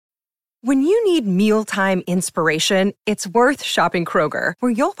When you need mealtime inspiration, it's worth shopping Kroger,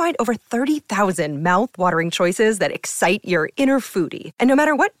 where you'll find over 30,000 mouth-watering choices that excite your inner foodie. And no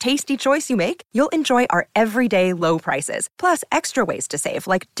matter what tasty choice you make, you'll enjoy our everyday low prices, plus extra ways to save,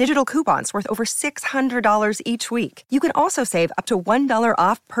 like digital coupons worth over $600 each week. You can also save up to $1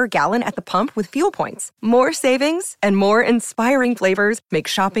 off per gallon at the pump with fuel points. More savings and more inspiring flavors make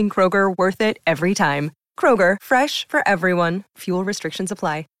shopping Kroger worth it every time. Kroger, fresh for everyone. Fuel restrictions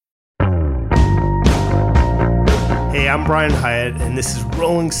apply. Hey, I'm Brian Hyatt, and this is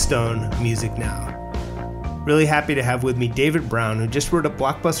Rolling Stone Music Now. Really happy to have with me David Brown, who just wrote a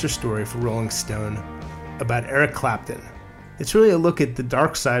blockbuster story for Rolling Stone about Eric Clapton. It's really a look at the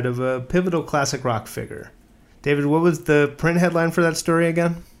dark side of a pivotal classic rock figure. David, what was the print headline for that story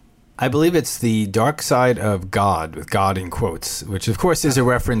again? I believe it's The Dark Side of God, with God in quotes, which of course is a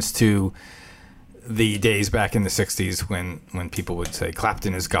reference to the days back in the 60s when people would say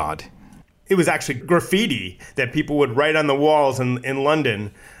Clapton is God. It was actually graffiti that people would write on the walls in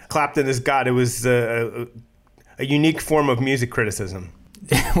London. Clapton is God. It was a unique form of music criticism.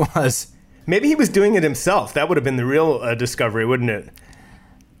 It was. Maybe he was doing it himself. That would have been the real discovery, wouldn't it?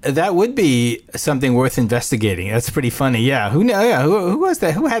 That would be something worth investigating. That's pretty funny. Yeah. Who was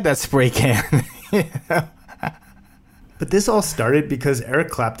that? Who had that spray can? But this all started because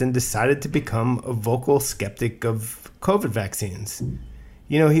Eric Clapton decided to become a vocal skeptic of COVID vaccines.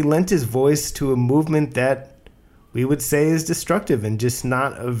 You know, he lent his voice to a movement that we would say is destructive and just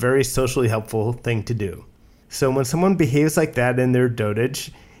not a very socially helpful thing to do. So when someone behaves like that in their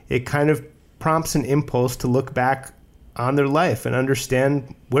dotage, it kind of prompts an impulse to look back on their life and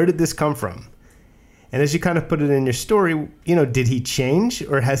understand, where did this come from? And as you kind of put it in your story, you know, did he change,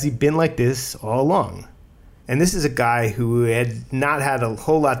 or has he been like this all along? And this is a guy who had not had a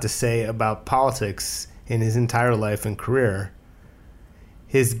whole lot to say about politics in his entire life and career.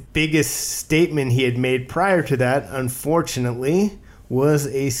 His biggest statement he had made prior to that, unfortunately, was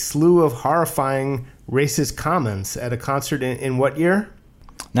a slew of horrifying racist comments at a concert in what year?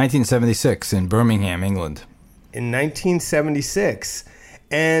 1976 in Birmingham, England. In 1976.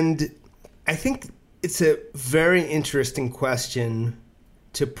 And I think it's a very interesting question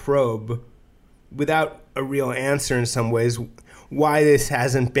to probe, without a real answer in some ways, why this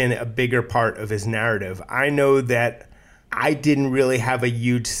hasn't been a bigger part of his narrative. I know that I didn't really have a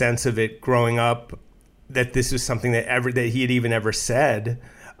huge sense of it growing up, that this was something that he had even ever said.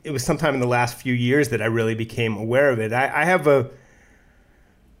 It was sometime in the last few years that I really became aware of it. I have a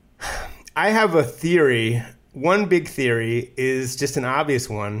theory. One big theory is just an obvious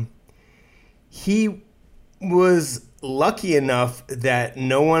one. He was lucky enough that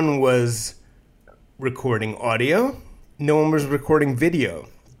no one was recording audio. No one was recording video.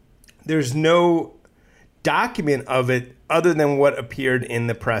 There's no document of it other than what appeared in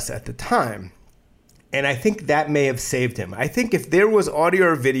the press at the time. And I think that may have saved him. I think if there was audio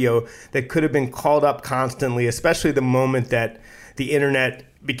or video that could have been called up constantly, especially the moment that the internet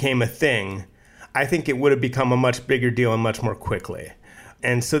became a thing, I think it would have become a much bigger deal and much more quickly.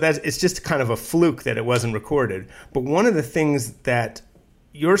 And so it's just kind of a fluke that it wasn't recorded. But one of the things that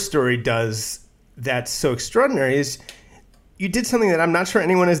your story does that's so extraordinary is you did something that I'm not sure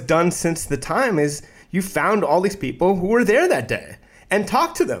anyone has done since the time, is you found all these people who were there that day and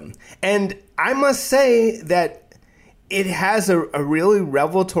talked to them. And I must say that it has a really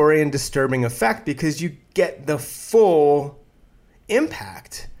revelatory and disturbing effect, because you get the full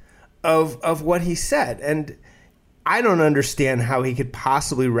impact of what he said. And I don't understand how he could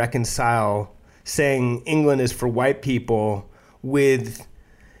possibly reconcile saying England is for white people with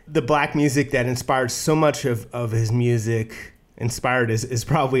the black music that inspired so much of his music. Inspired is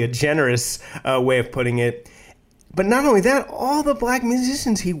probably a generous way of putting it. But not only that, all the black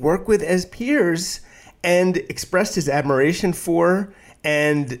musicians he worked with as peers and expressed his admiration for.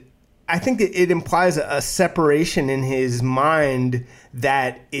 And I think that it implies a separation in his mind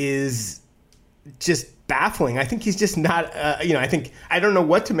that is just baffling. I think he's just not, I don't know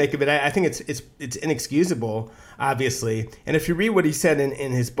what to make of it. I think it's inexcusable, obviously. And if you read what he said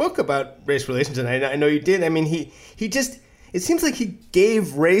in his book about race relations, and I know you did, I mean, he just, it seems like he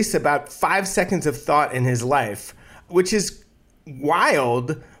gave race about 5 seconds of thought in his life, which is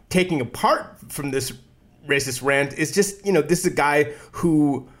wild. Taking apart from this racist rant is just, this is a guy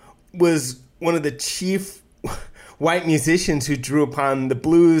who was one of the chief white musicians who drew upon the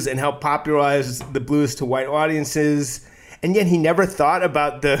blues and helped popularize the blues to white audiences. And yet he never thought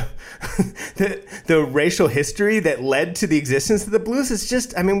about the racial history that led to the existence of the blues. It's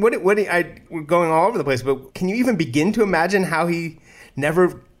just, I mean, we're going all over the place, but can you even begin to imagine how he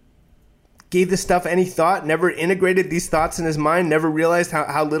never gave this stuff any thought, never integrated these thoughts in his mind, never realized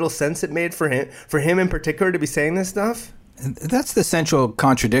how little sense it made for him in particular to be saying this stuff? That's the central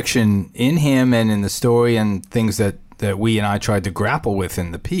contradiction in him and in the story, and things that we and I tried to grapple with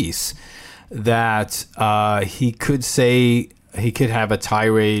in the piece, that he could have a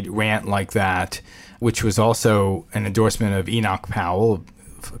tirade rant like that, which was also an endorsement of Enoch Powell,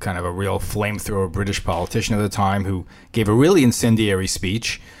 kind of a real flamethrower British politician at the time, who gave a really incendiary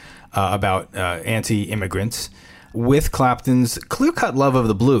speech about anti-immigrants, with Clapton's clear-cut love of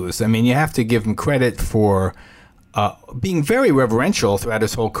the blues. I mean, you have to give him credit for being very reverential throughout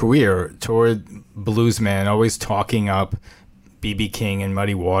his whole career toward bluesmen, always talking up B.B. King and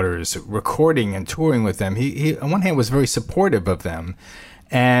Muddy Waters, recording and touring with them. He on one hand was very supportive of them,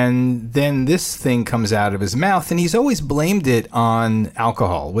 and then this thing comes out of his mouth, and he's always blamed it on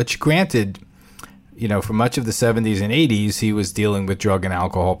alcohol, which, granted, for much of the 70s and 80s, he was dealing with drug and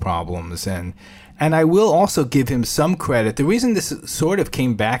alcohol problems. And I will also give him some credit. The reason this sort of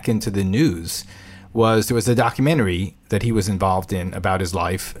came back into the news was there was a documentary that he was involved in about his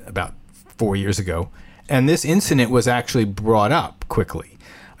life about 4 years ago. And this incident was actually brought up quickly.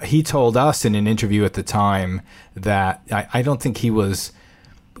 He told us in an interview at the time that I don't think he was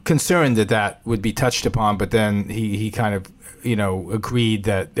concerned that would be touched upon, but then he kind of, agreed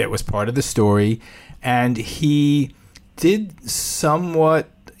that it was part of the story. And he did somewhat,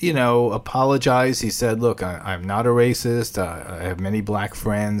 apologize. He said, look, I'm not a racist. I have many black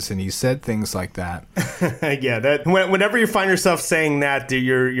friends. And he said things like that. Yeah, that whenever you find yourself saying that,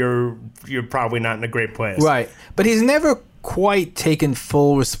 you're probably not in a great place. Right. But he's never quite taken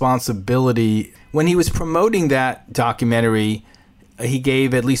full responsibility. When he was promoting that documentary, he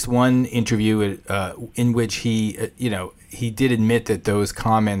gave at least one interview in which he did admit that those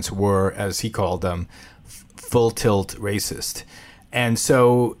comments were, as he called them, full tilt racist. And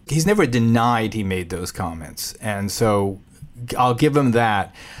so he's never denied he made those comments. And so I'll give him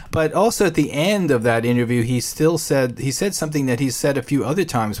that. But also at the end of that interview, he said something that he's said a few other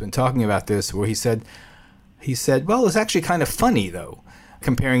times when talking about this, where he said, well, it's actually kind of funny, though,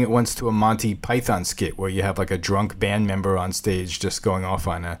 comparing it once to a Monty Python skit where you have like a drunk band member on stage just going off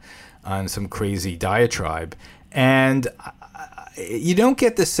on some crazy diatribe. And you don't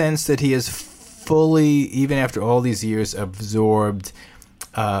get the sense that he has fully, even after all these years, absorbed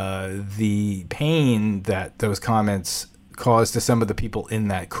the pain that those comments caused to some of the people in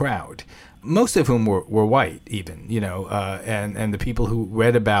that crowd, most of whom were white even, and the people who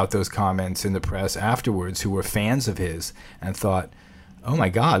read about those comments in the press afterwards, who were fans of his and thought, oh my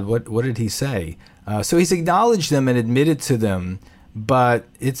God, what did he say? So he's acknowledged them and admitted to them, but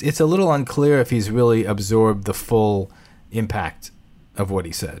it's a little unclear if he's really absorbed the full impact of what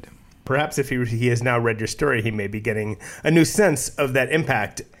he said. Perhaps if he has now read your story, he may be getting a new sense of that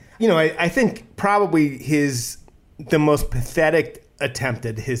impact. I think probably the most pathetic attempt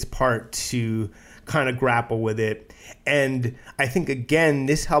at his part to kind of grapple with it. And I think, again,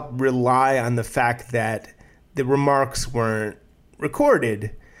 this helped rely on the fact that the remarks weren't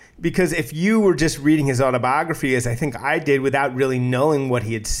recorded. Because if you were just reading his autobiography, as I think I did, without really knowing what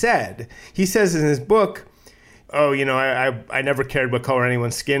he had said, he says in his book, oh, I never cared what color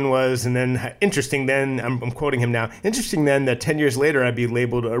anyone's skin was. And then, interesting then, I'm quoting him now, interesting then that 10 years later I'd be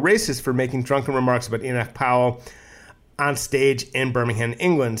labeled a racist for making drunken remarks about Enoch Powell on stage in Birmingham,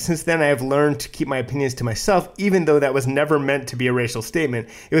 England. Since then, I have learned to keep my opinions to myself, even though that was never meant to be a racial statement.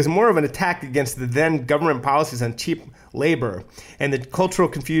 It was more of an attack against the then government policies on cheap labor and the cultural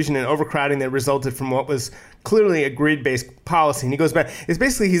confusion and overcrowding that resulted from what was clearly a greed-based policy. And he goes back,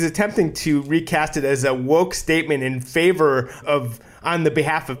 he's attempting to recast it as a woke statement in favor of, on the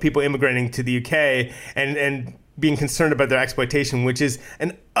behalf of people immigrating to the UK and being concerned about their exploitation, which is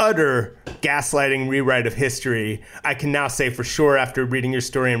an utter gaslighting rewrite of history. I can now say for sure after reading your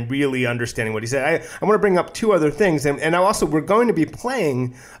story and really understanding what he said. I want to bring up two other things. And also, we're going to be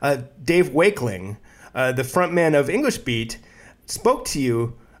playing Dave Wakeling, the frontman of English Beat, spoke to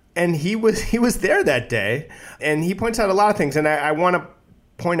you, and he was there that day, and he points out a lot of things. And I want to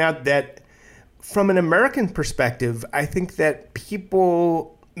point out that from an American perspective, I think that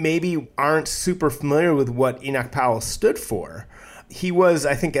people maybe aren't super familiar with what Enoch Powell stood for. He was,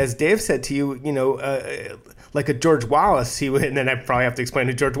 I think, as Dave said to you, like a George Wallace. And then I probably have to explain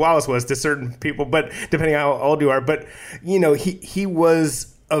who George Wallace was to certain people, but depending on how old you are. But, he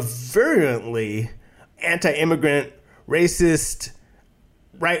was a virulently anti-immigrant, racist,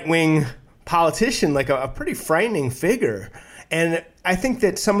 right-wing politician, like a pretty frightening figure. And I think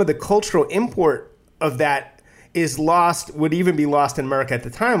that some of the cultural import of that is lost, would even be lost in America at the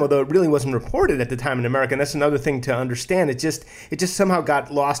time, although it really wasn't reported at the time in America. And that's another thing to understand. It just somehow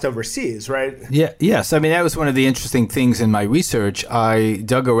got lost overseas, right? Yeah. Yes. I mean, that was one of the interesting things in my research. I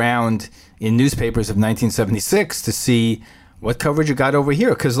dug around in newspapers of 1976 to see what coverage you got over here.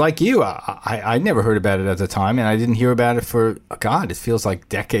 Because like you, I never heard about it at the time, and I didn't hear about it for, God, it feels like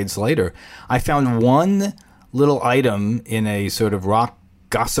decades later. I found one little item in a sort of rock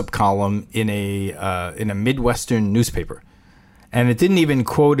gossip column in a Midwestern newspaper. And it didn't even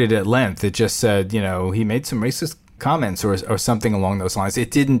quote it at length. It just said, he made some racist comments or something along those lines.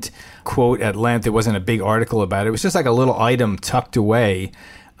 It didn't quote at length. It wasn't a big article about it. It was just like a little item tucked away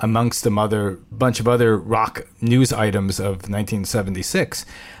amongst some bunch of other rock news items of 1976.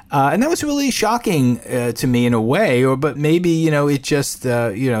 And that was really shocking to me in a way, but maybe, it just,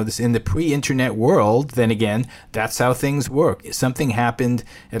 this in the pre-internet world, then again, that's how things work. Something happened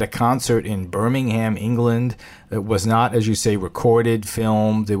at a concert in Birmingham, England, that was not, as you say, recorded,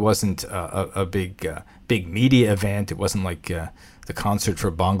 filmed. It wasn't a big media event. It wasn't like the concert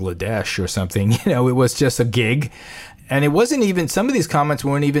for Bangladesh or something. It was just a gig. And it wasn't even, some of these comments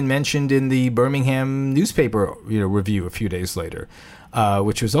weren't even mentioned in the Birmingham newspaper review a few days later.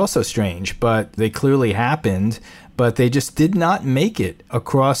 Which was also strange, but they clearly happened, but they just did not make it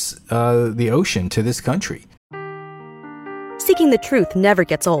across the ocean to this country. Seeking the truth never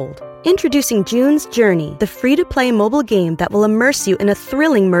gets old. Introducing June's Journey, the free-to-play mobile game that will immerse you in a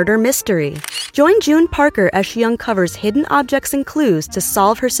thrilling murder mystery. Join June Parker as she uncovers hidden objects and clues to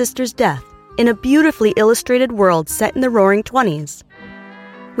solve her sister's death in a beautifully illustrated world set in the Roaring '20s.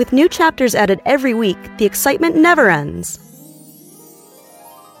 With new chapters added every week, the excitement never ends.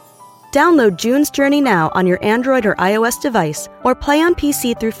 Download June's Journey now on your Android or iOS device, or play on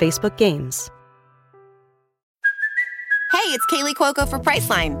PC through Facebook Games. Hey, it's Kaylee Cuoco for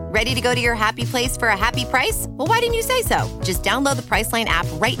Priceline. Ready to go to your happy place for a happy price? Well, why didn't you say so? Just download the Priceline app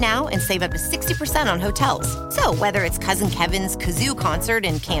right now and save up to 60% on hotels. So whether it's Cousin Kevin's Kazoo Concert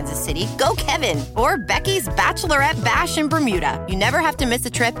in Kansas City, go Kevin, or Becky's Bachelorette Bash in Bermuda, you never have to miss a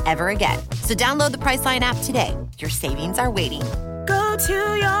trip ever again. So download the Priceline app today. Your savings are waiting. Go to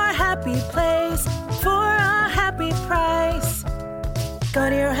your happy place for a happy price. Go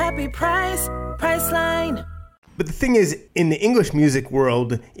to your happy price, Priceline. But the thing is, in the English music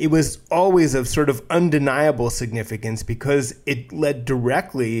world, it was always of sort of undeniable significance because it led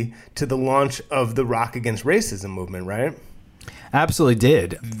directly to the launch of the Rock Against Racism movement, right? Absolutely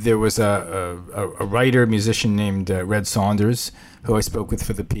did. There was a writer, musician named Red Saunders, who I spoke with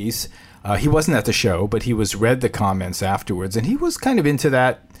for the piece. He wasn't at the show, but he read the comments afterwards, and he was kind of into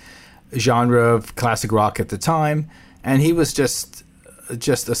that genre of classic rock at the time, and he was just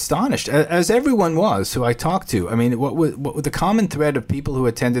astonished, as everyone was who I talked to. I mean, what the common thread of people who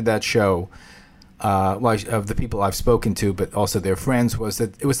attended that show, of the people I've spoken to, but also their friends, was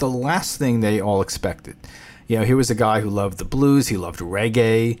that it was the last thing they all expected. Here was a guy who loved the blues, he loved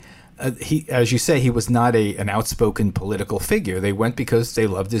reggae. He, as you say, he was not an outspoken political figure. They went because they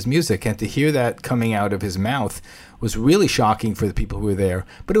loved his music, and to hear that coming out of his mouth was really shocking for the people who were there.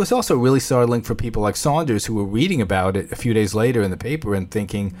 But it was also really startling for people like Saunders, who were reading about it a few days later in the paper and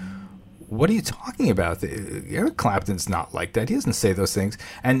thinking, what are you talking about? Eric Clapton's not like that. He doesn't say those things.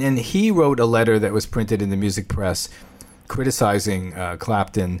 And he wrote a letter that was printed in the music press criticizing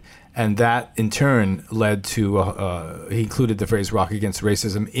Clapton, and that in turn led to he included the phrase "rock against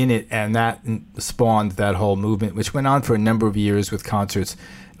racism" in it, and that spawned that whole movement, which went on for a number of years with concerts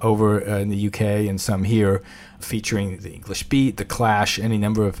over in the UK and some here, featuring the English Beat, the Clash, any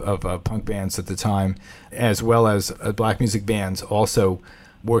number of punk bands at the time, as well as black music bands also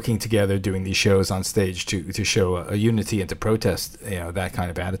working together, doing these shows on stage to show a unity and to protest that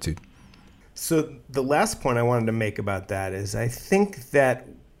kind of attitude. So the last point I wanted to make about that is I think that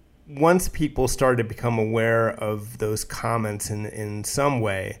once people started to become aware of those comments in some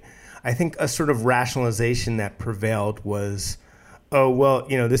way, I think a sort of rationalization that prevailed was, oh, well,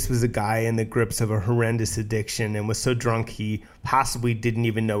 this was a guy in the grips of a horrendous addiction and was so drunk he possibly didn't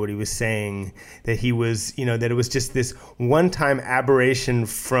even know what he was saying, that he was, that it was just this one-time aberration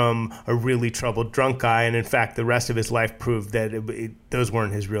from a really troubled drunk guy, and in fact, the rest of his life proved that those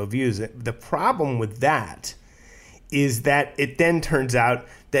weren't his real views. The problem with that is that it then turns out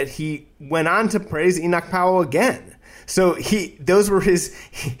that he went on to praise Enoch Powell again. So those were his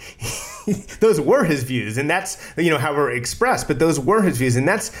views, and that's how we're expressed. But those were his views, and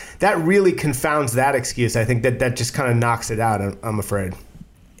that really confounds that excuse. I think that just kind of knocks it out. I'm afraid.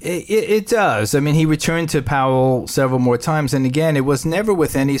 It does. I mean, he returned to Powell several more times, and again, it was never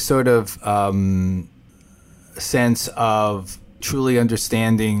with any sort of sense of truly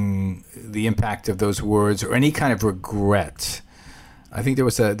understanding the impact of those words or any kind of regret. I think there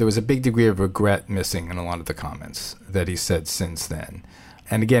was a big degree of regret missing in a lot of the comments that he said since then.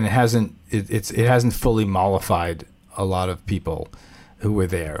 And again, it hasn't fully mollified a lot of people who were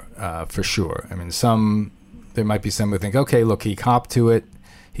there, for sure. I mean, there might be some who think, okay, look, he copped to it.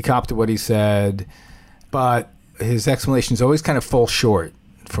 He copped to what he said, but his explanations always kind of fall short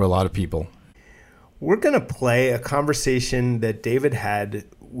for a lot of people. We're going to play a conversation that David had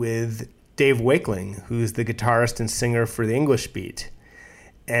with Dave Wakeling, who's the guitarist and singer for the English Beat.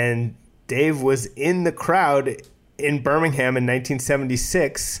 And Dave was in the crowd in Birmingham in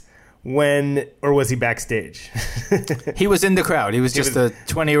 1976 or was he backstage? He was in the crowd. He was just a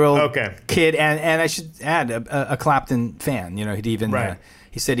 20-year-old kid. And I should add, a Clapton fan. You know, he'd even,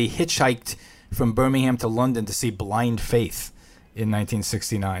 he said he hitchhiked from Birmingham to London to see Blind Faith in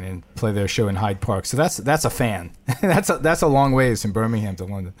 1969 and play their show in Hyde Park. So that's a fan. that's a long ways from Birmingham to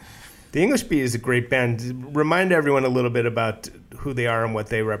London. The English Beat is a great band. Remind everyone a little bit about who they are and what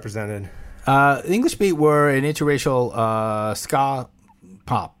they represented. The English Beat were an interracial ska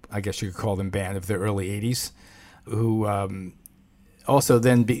pop, I guess you could call them, band of the early 80s, who also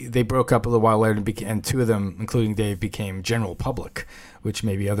then they broke up a little while later, and two of them, including Dave, became General Public, which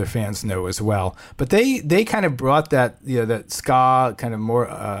maybe other fans know as well. But they kind of brought that that ska kind of more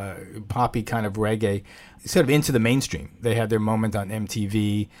poppy kind of reggae sort of into the mainstream. They had their moment on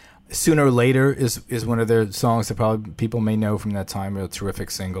MTV. Sooner or Later is one of their songs that probably people may know from that time, a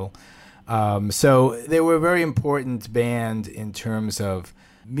terrific single. So they were a very important band in terms of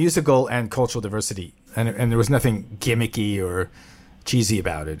musical and cultural diversity. And there was nothing gimmicky or cheesy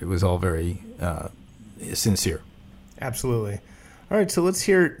about it. It was all very sincere. Absolutely. All right, so let's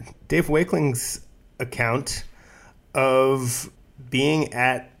hear Dave Wakeling's account of being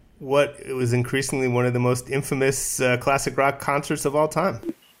at what was increasingly one of the most infamous classic rock concerts of all time.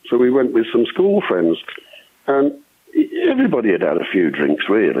 So we went with some school friends, and everybody had a few drinks,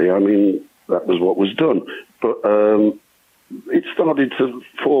 really. I mean, that was what was done. But it started to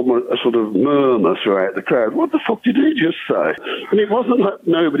form a sort of murmur throughout the crowd. What the fuck did he just say? And it wasn't that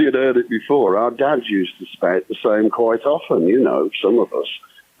nobody had heard it before. Our dads used to spout the same quite often, some of us.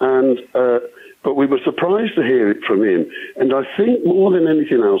 And but we were surprised to hear it from him. And I think more than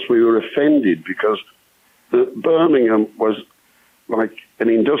anything else, we were offended because Birmingham was like an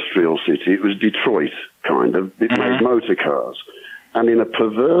industrial city. It was Detroit, kind of. It made motor cars. And in a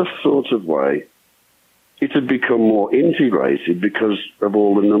perverse sort of way, it had become more integrated because of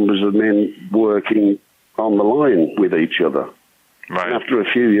all the numbers of men working on the line with each other. Right. And after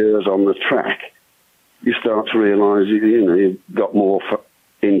a few years on the track, you start to realise, you've got more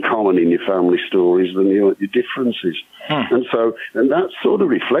in common in your family stories than your differences. And that sort of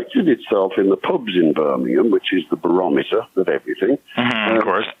reflected itself in the pubs in Birmingham, which is the barometer of everything. Of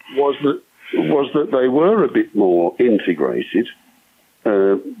course. Was that they were a bit more integrated.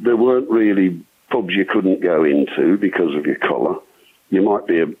 There weren't really pubs you couldn't go into because of your colour. You might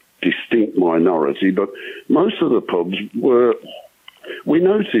be a distinct minority, but most of the pubs were, we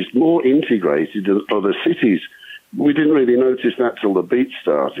noticed, more integrated than other cities. We didn't really notice that till the Beat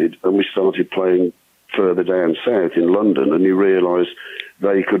started, and we started playing further down south in London, and you realise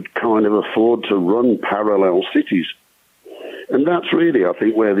they could kind of afford to run parallel cities. And that's really, I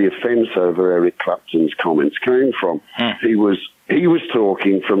think, where the offence over Eric Clapton's comments came from. He was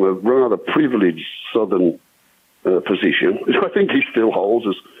talking from a rather privileged southern position, which I think he still holds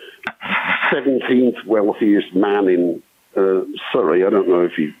as 17th wealthiest man in Surrey. I don't know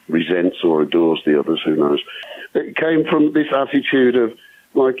if he resents or adores the others, who knows. It came from this attitude of,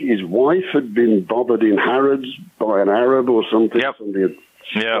 like, his wife had been bothered in Harrods by an Arab or something. Yep. Somebody had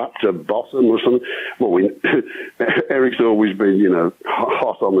slapped her bottom or something. Well, Eric's always been,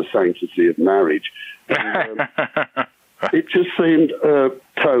 hot on the sanctity of marriage. And, it just seemed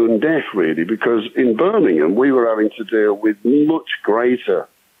tone deaf, really, because in Birmingham we were having to deal with much greater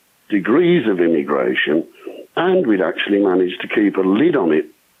degrees of immigration, and we'd actually managed to keep a lid on it,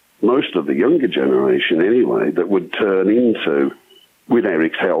 most of the younger generation anyway, that would turn into, with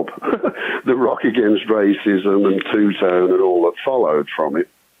Eric's help, the Rock Against Racism and Two-Tone and all that followed from it.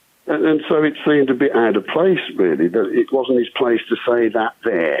 And so it seemed a bit out of place, really, that it wasn't his place to say that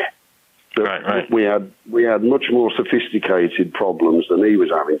there. Right. We had much more sophisticated problems than he was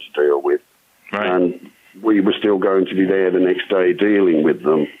having to deal with. Right. And we were still going to be there the next day dealing with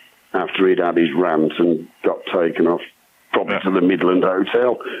them after he'd had his rant and got taken off, probably to the Midland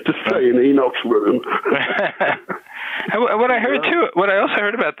Hotel to stay in Enoch's room. What I also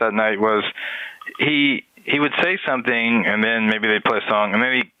heard about that night was he he would say something, and then maybe they'd play a song, and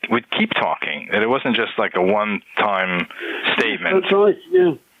then he would keep talking. That it wasn't just like a one-time statement. That's right,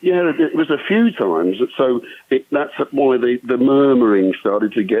 yeah. Yeah, it was a few times, so that's why the murmuring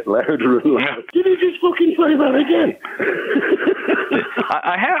started to get louder and louder. Did he just fucking say that again?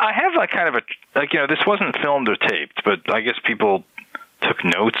 I have like kind of this wasn't filmed or taped, but I guess people took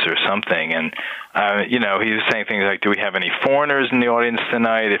notes or something, and he was saying things like, do we have any foreigners in the audience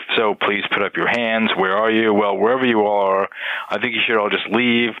tonight? If so, please put up your hands. Where are you? Well, wherever you are, I think you should all just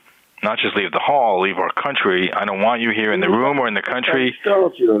leave. Not just leave the hall, leave our country. I don't want you here in the room or in the country.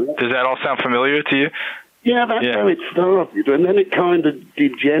 Does that all sound familiar to you? Yeah, that's how it started. And then it kind of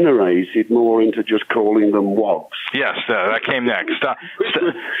degenerated more into just calling them wogs. Yes, that came next. Stop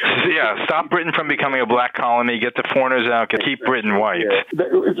Britain from becoming a black colony. Get the foreigners out. Keep Britain white. Yeah.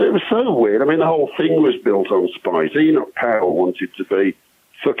 It was so weird. I mean, the whole thing was built on spice. Enoch Powell wanted to be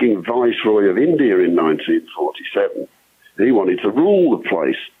fucking Viceroy of India in 1947. He wanted to rule the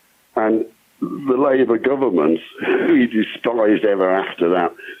place. And the Labour government, who he despised ever after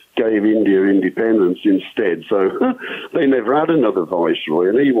that, gave India independence instead. So they never had another viceroy,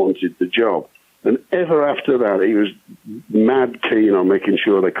 and he wanted the job. And ever after that, he was mad keen on making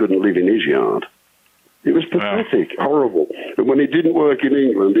sure they couldn't live in his yard. It was pathetic, horrible. And when it didn't work in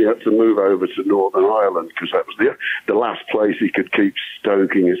England, he had to move over to Northern Ireland, because that was the last place he could keep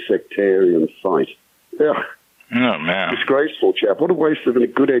stoking a sectarian fight. Yeah. Oh, man. Disgraceful chap. What a waste of a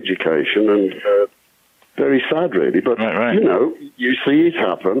good education, and very sad, really. But, you see it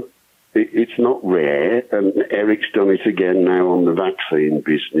happen. It's not rare, and Eric's done it again now on the vaccine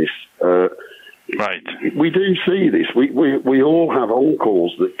business. Right. We do see this. We all have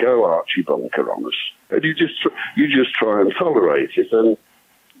uncles that go Archie Bunker on us. And you just try and tolerate it, and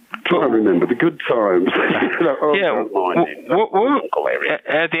try and remember the good times. Don't mind it. Uncle Eric.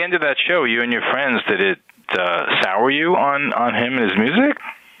 At the end of that show, you and your friends, did it sour you on him and his music?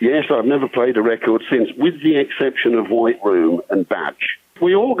 Yes, I've never played a record since, with the exception of White Room and Badge.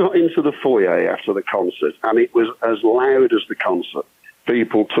 We all got into the foyer after the concert, and it was as loud as the concert.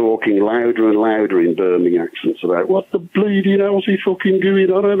 People talking louder and louder in Birmingham accents about, what the bleeding hell's he fucking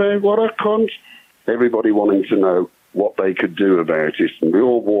doing? I don't know, what a cunt. Everybody wanting to know what they could do about it, and we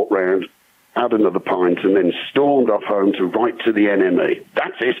all walked round, had another pint, and then stormed off home to write to the NME.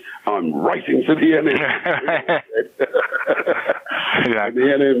 That's it, I'm writing to the NME. And the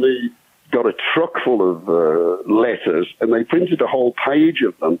NME got a truck full of letters, and they printed a whole page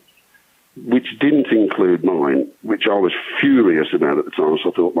of them, which didn't include mine, which I was furious about at the time,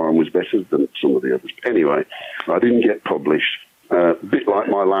 so I thought mine was better than some of the others. Anyway, I didn't get published. A bit like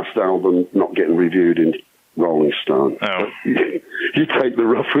my last album not getting reviewed in Rolling Stone. Oh. You take the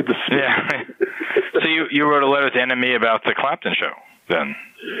rough with the smooth. Yeah. So you wrote a letter to NME about the Clapton show, then?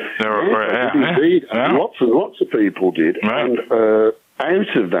 Indeed. Lots and lots of people did. Right. And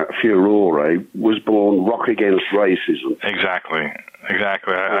out of that furore was born Rock Against Racism. Exactly.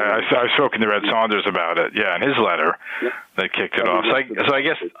 I've spoken to Red Saunders about it. Yeah, in his letter that kicked it off. So I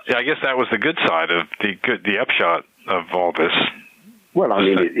guess that was the good side of the upshot of all this. Well, I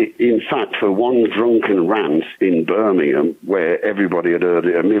mean, in fact, for one drunken rant in Birmingham, where everybody had heard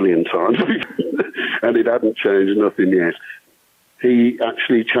it a million times, and it hadn't changed nothing yet, he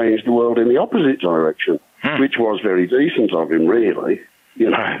actually changed the world in the opposite direction, which was very decent of him, really.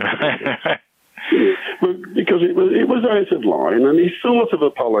 Because it was out of line, and he sort of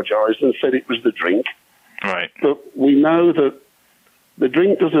apologised and said it was the drink. Right. But we know that the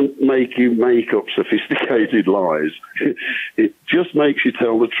drink doesn't make you make up sophisticated lies. It just makes you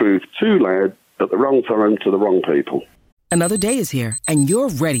tell the truth too loud at the wrong time to the wrong people. Another day is here, and you're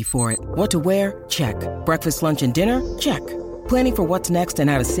ready for it. What to wear? Check. Breakfast, lunch, and dinner? Check. Planning for what's next and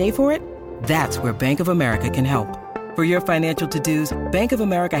how to save for it? That's where Bank of America can help. For your financial to-dos, Bank of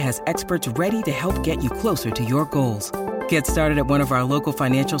America has experts ready to help get you closer to your goals. Get started at one of our local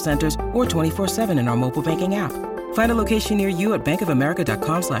financial centers or 24/7 in our mobile banking app. Find a location near you at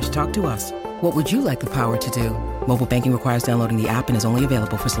bankofamerica.com/talktous. What would you like the power to do? Mobile banking requires downloading the app and is only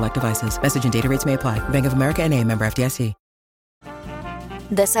available for select devices. Message and data rates may apply. Bank of America NA, member FDIC.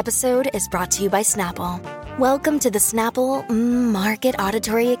 This episode is brought to you by Snapple. Welcome to the Snapple Market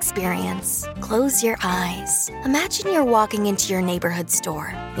Auditory Experience. Close your eyes. Imagine you're walking into your neighborhood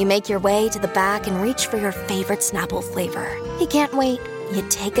store. You make your way to the back and reach for your favorite Snapple flavor. You can't wait. You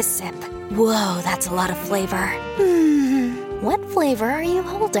take a sip. Whoa, that's a lot of flavor. What flavor are you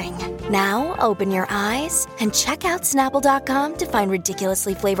holding? Now open your eyes and check out Snapple.com to find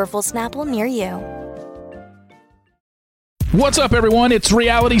ridiculously flavorful Snapple near you. What's up, everyone? It's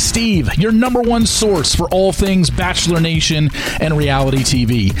Reality Steve, your number one source for all things Bachelor Nation and reality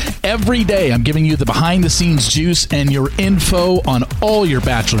TV. Every day, I'm giving you the behind-the-scenes juice and your info on all your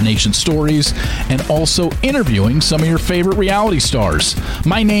Bachelor Nation stories, and also interviewing some of your favorite reality stars.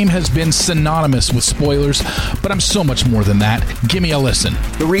 My name has been synonymous with spoilers, but I'm so much more than that. Give me a listen.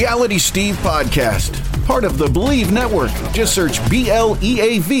 The Reality Steve Podcast, part of the Believe Network. Just search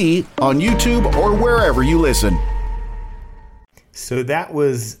BLEAV on YouTube or wherever you listen. So that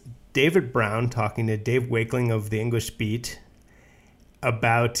was David Brown talking to Dave Wakeling of the English Beat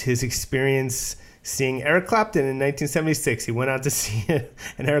about his experience seeing Eric Clapton in 1976. He went out to see an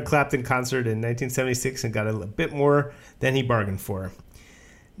Eric Clapton concert in 1976 and got a bit more than he bargained for.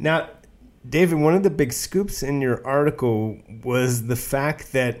 Now, David, one of the big scoops in your article was the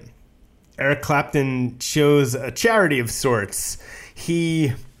fact that Eric Clapton chose a charity of sorts.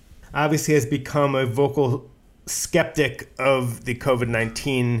 He obviously has become a vocal skeptic of the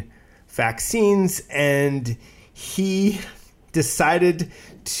COVID-19 vaccines, and he decided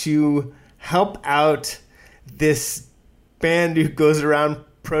to help out this band who goes around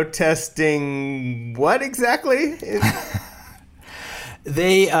protesting what exactly?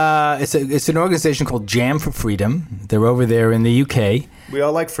 It's an organization called Jam for Freedom. They're over there in the UK. We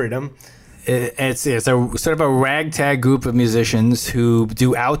all like freedom. It's a sort of a ragtag group of musicians who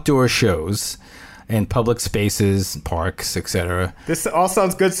do outdoor shows in public spaces, parks, etc. This all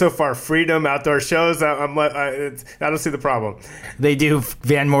sounds good so far. Freedom, outdoor shows. I don't see the problem. They do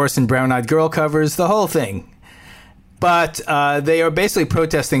Van Morrison, Brown Eyed Girl covers, the whole thing. But they are basically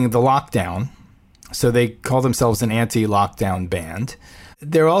protesting the lockdown. So they call themselves an anti-lockdown band.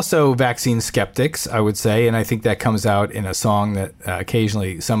 They're also vaccine skeptics, I would say, and I think that comes out in a song that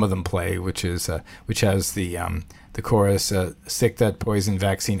occasionally some of them play, which has the chorus, "Stick that poison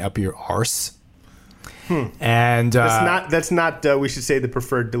vaccine up your arse." And that's not we should say the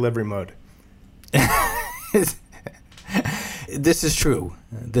preferred delivery mode. This is true.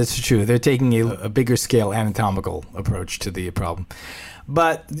 They're taking a bigger scale anatomical approach to the problem.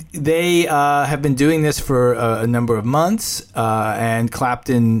 But they have been doing this for a number of months, and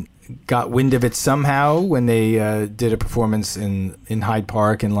Clapton got wind of it somehow when they did a performance in Hyde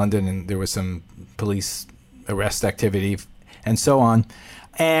Park in London, and there was some police arrest activity and so on.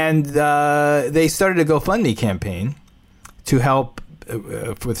 And they started a GoFundMe campaign to help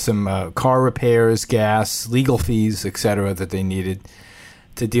with some car repairs, gas, legal fees, etc. that they needed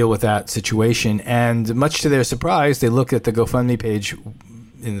to deal with that situation. And much to their surprise, they looked at the GoFundMe page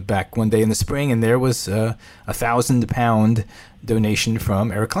in the back one day in the spring, and there was a £1,000 donation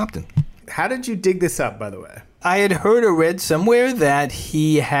from Eric Clapton. How did you dig this up, by the way? I had heard or read somewhere that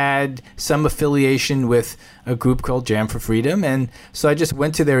he had some affiliation with a group called Jam for Freedom, and so I just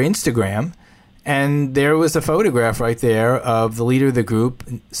went to their Instagram, and there was a photograph right there of the leader of the group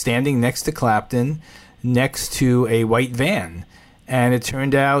standing next to Clapton, next to a white van. And it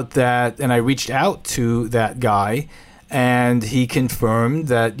turned out that, and I reached out to that guy, and he confirmed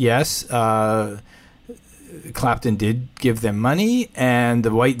that, yes, Clapton did give them money, and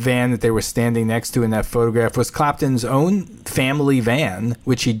the white van that they were standing next to in that photograph was Clapton's own family van,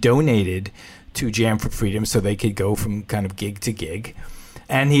 which he donated to Jam for Freedom so they could go from kind of gig to gig.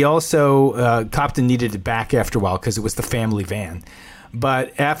 And he also, Clapton needed it back after a while because it was the family van.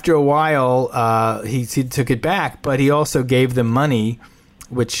 But after a while, he took it back, but he also gave them money,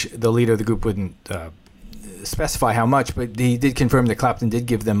 which the leader of the group wouldn't specify how much, but he did confirm that Clapton did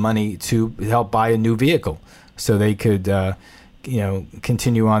give them money to help buy a new vehicle so they could,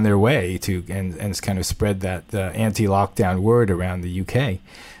 continue on their way to and kind of spread that anti-lockdown word around the UK.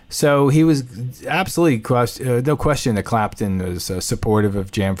 So he was absolutely no question that Clapton was supportive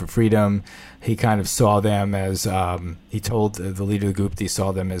of Jam for Freedom. He kind of saw them as, he told the leader of the group that he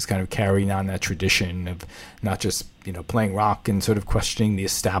saw them as kind of carrying on that tradition of not just, playing rock and sort of questioning the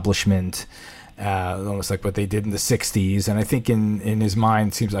establishment, almost like what they did in the 60s. And I think in his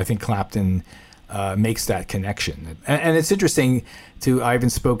mind, I think Clapton makes that connection. And it's interesting I even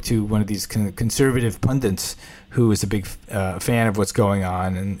spoke to one of these conservative pundits who is a big fan of what's going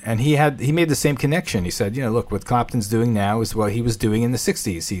on, and he made the same connection. He said, look, what Clapton's doing now is what he was doing in the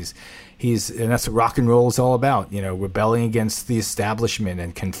 60s. And that's what rock and roll is all about, rebelling against the establishment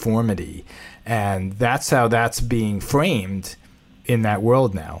and conformity. And that's how that's being framed in that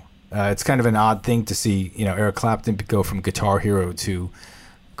world now. It's kind of an odd thing to see, Eric Clapton go from guitar hero to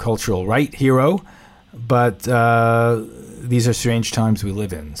cultural right hero, but these are strange times we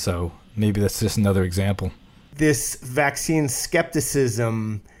live in. So maybe that's just another example. This vaccine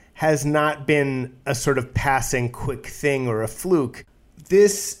skepticism has not been a sort of passing quick thing or a fluke.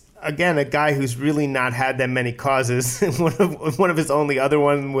 This again, a guy who's really not had that many causes. one of his only other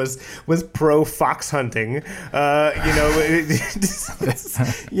one was pro fox hunting.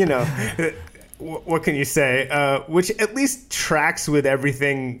 What can you say? Which at least tracks with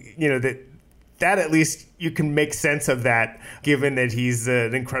everything, that at least you can make sense of that, given that he's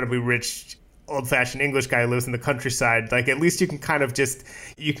an incredibly rich, old-fashioned English guy who lives in the countryside. Like, at least you can kind of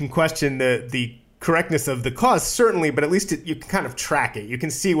you can question the correctness of the cause, certainly, but at least you can kind of track it. You can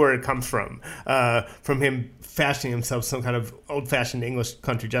see where it comes from him fashioning himself some kind of old-fashioned English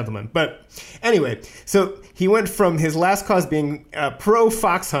country gentleman. But anyway, so he went from his last cause being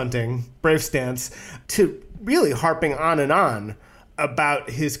pro-fox hunting, brave stance, to really harping on and on about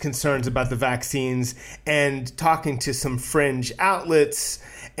his concerns about the vaccines and talking to some fringe outlets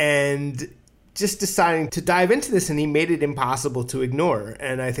and just deciding to dive into this, and he made it impossible to ignore.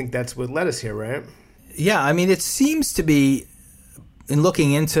 And I think that's what led us here, right? Yeah, I mean, it seems to be, in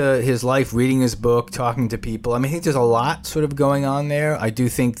looking into his life, reading his book, talking to people, I mean, I think there's a lot sort of going on there. I do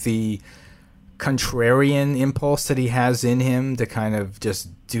think the contrarian impulse that he has in him to kind of just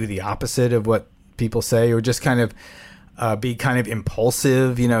do the opposite of what people say, or just kind of be kind of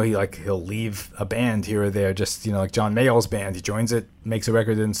impulsive, he'll leave a band here or there, just, like John Mayall's band. He joins it, makes a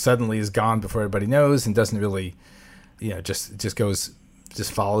record, and suddenly is gone before everybody knows, and doesn't really, just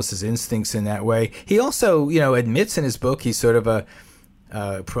follows his instincts in that way. He also, admits in his book he's sort of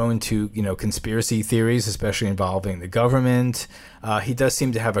prone to, conspiracy theories, especially involving the government. He does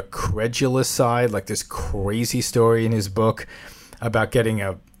seem to have a credulous side, like this crazy story in his book about getting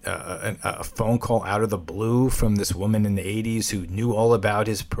a phone call out of the blue from this woman in the 80s who knew all about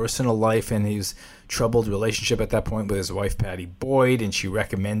his personal life and his troubled relationship at that point with his wife, Patty Boyd, and she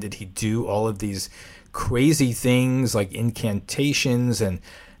recommended he do all of these crazy things like incantations and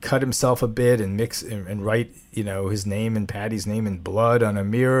cut himself a bit and mix and write, his name and Patty's name in blood on a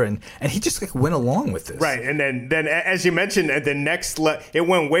mirror, and he just went along with this. Right, and then as you mentioned, at the next it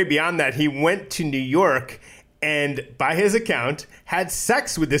went way beyond that. He went to New York and, by his account, had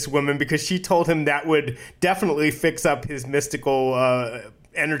sex with this woman because she told him that would definitely fix up his mystical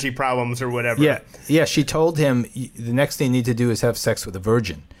energy problems or whatever. Yeah. She told him the next thing you need to do is have sex with a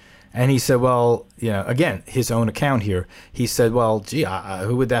virgin. And he said, well, again, his own account here. He said, well, gee,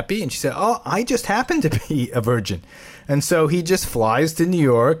 who would that be? And she said, oh, I just happen to be a virgin. And so he just flies to New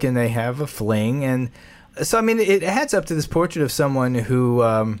York and they have a fling. And so, I mean, it adds up to this portrait of someone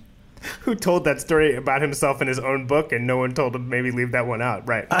who told that story about himself in his own book, and no one told him maybe leave that one out.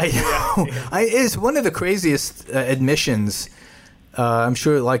 Right. I know. It's one of the craziest admissions. I'm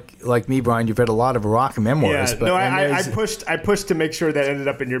sure, like me, Brian, you've read a lot of rock memoirs. Yeah, but, no, I pushed to make sure that ended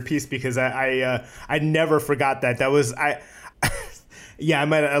up in your piece because I never forgot that. That was Yeah,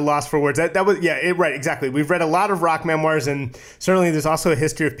 I'm at a loss for words. That was right, exactly. We've read a lot of rock memoirs, and certainly there's also a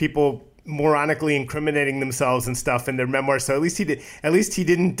history of people moronically incriminating themselves and stuff in their memoirs. So at least he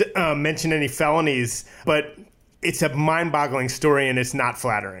didn't mention any felonies, but it's a mind-boggling story and it's not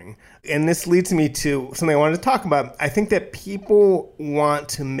flattering. And this leads me to something I wanted to talk about. I think that people want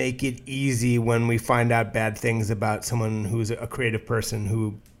to make it easy when we find out bad things about someone who's a creative person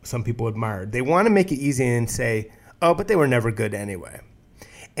who some people admired. They want to make it easy and say, oh, but they were never good anyway.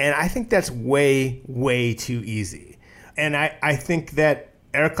 And I think that's way, way too easy. And I think that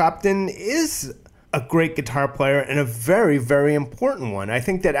Eric Clapton is a great guitar player and a very, very important one. I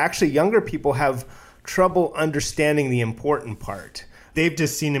think that actually younger people have trouble understanding the important part. They've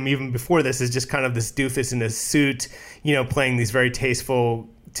just seen him even before this as just kind of this doofus in a suit, playing these very tasteful,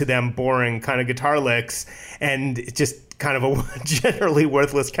 to them boring kind of guitar licks, and just kind of a generally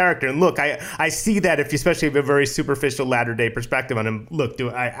worthless character. And look, I see that especially if you have a very superficial latter-day perspective on him. Look,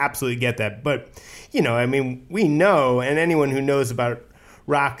 I absolutely get that. But, we know, and anyone who knows about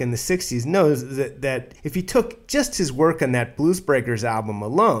rock in the 60s knows that if you took just his work on that Blues Breakers album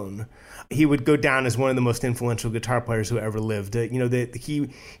alone, he would go down as one of the most influential guitar players who ever lived.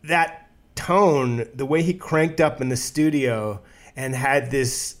 That tone, the way he cranked up in the studio and had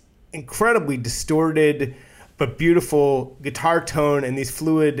this incredibly distorted but beautiful guitar tone and these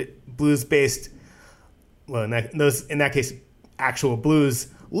fluid blues-based, well, in that case, actual blues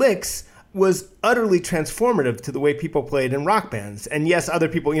licks, was utterly transformative to the way people played in rock bands. And yes, other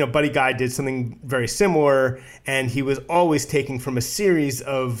people, Buddy Guy did something very similar, and he was always taking from a series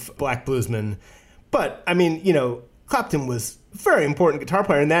of black bluesmen. But, Clapton was a very important guitar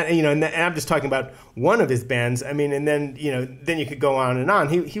player, and that, and I'm just talking about one of his bands. And then you could go on and on.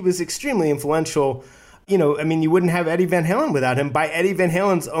 He was extremely influential. You wouldn't have Eddie Van Halen without him, by Eddie Van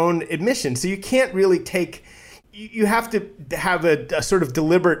Halen's own admission. So you can't really take you have to have a sort of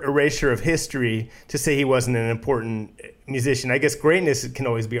deliberate erasure of history to say he wasn't an important musician. I guess greatness can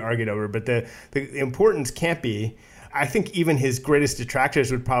always be argued over, but the importance can't be. I think even his greatest detractors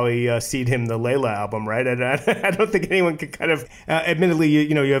would probably cede him the Layla album, right? I don't think anyone could kind of, admittedly,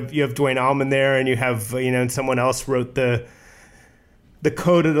 you have Duane Allman there, and you have, and someone else wrote the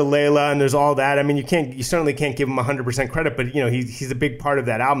coda to Layla, and there's all that. I mean, you certainly can't give him 100% credit, but he's a big part of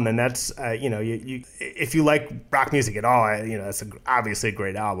that album, and that's if you like rock music at all, that's obviously a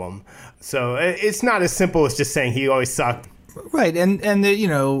great album. So it's not as simple as just saying he always sucked. Right, and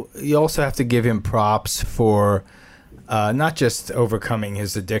you also have to give him props for not just overcoming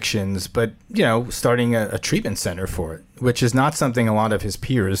his addictions, but starting a treatment center for it, which is not something a lot of his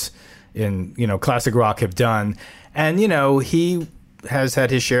peers in classic rock have done. And he has had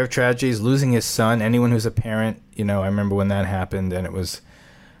his share of tragedies, losing his son. Anyone who's a parent, I remember when that happened, and it was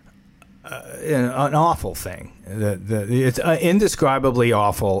an awful thing. It's indescribably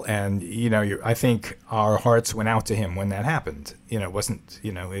awful, and I think our hearts went out to him when that happened. It wasn't,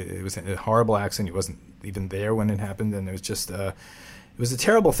 it was a horrible accident. He wasn't even there when it happened, and it was just it was a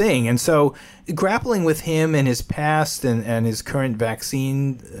terrible thing. And so grappling with him and his past and his current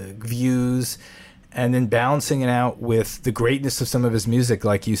vaccine views, and then balancing it out with the greatness of some of his music,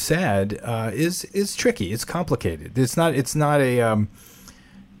 like you said, is tricky. It's complicated. It's not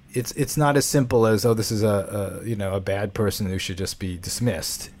as simple as, this is a bad person who should just be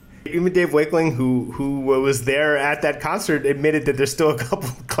dismissed. Even Dave Wakeling, who was there at that concert, admitted that there's still a couple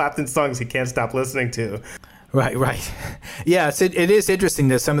of Clapton songs he can't stop listening to. Right. Yeah, it is interesting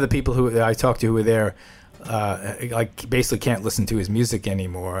that some of the people who I talked to who were there, basically can't listen to his music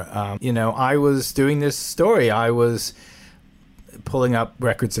anymore. I was doing this story. I was pulling up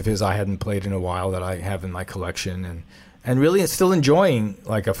records of his I hadn't played in a while that I have in my collection, and really still enjoying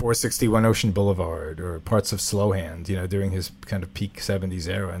like a 461 Ocean Boulevard or parts of Slow Hand, during his kind of peak 70s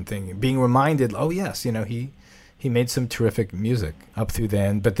era, and being reminded, oh yes, he made some terrific music up through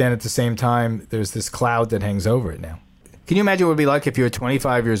then, but then at the same time, there's this cloud that hangs over it now. Can you imagine what it would be like if you were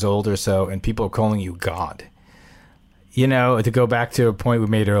 25 years old or so and people are calling you God? To go back to a point we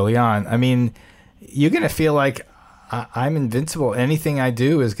made early on, I mean, you're going to feel like I'm invincible. Anything I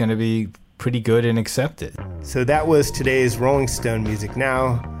do is going to be pretty good and accepted. So that was today's Rolling Stone Music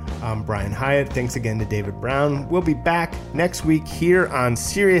Now. I'm Brian Hyatt. Thanks again to David Brown. We'll be back next week here on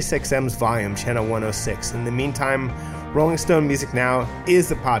SiriusXM's Volume, Channel 106. In the meantime, Rolling Stone Music Now is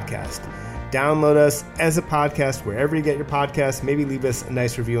the podcast. Download us as a podcast wherever you get your podcasts. Maybe leave us a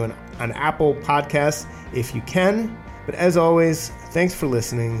nice review on Apple Podcasts if you can. But as always, thanks for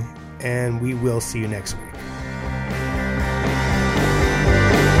listening, and we will see you next week.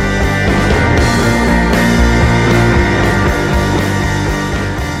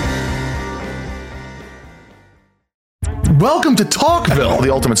 Welcome to Talkville,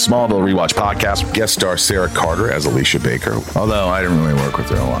 the ultimate Smallville rewatch podcast. Guest star Sarah Carter as Alicia Baker, although I didn't really work with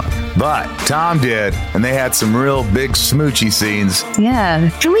her a lot. But Tom did, and they had some real big smoochy scenes. Yeah.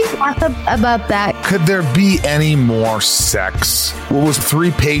 Can we talk about that? Could there be any more sex? What was a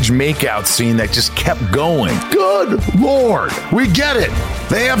 3-page makeout scene that just kept going? Good Lord, we get it.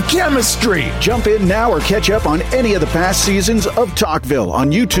 They have chemistry. Jump in now or catch up on any of the past seasons of Talkville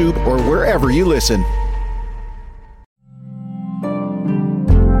on YouTube or wherever you listen.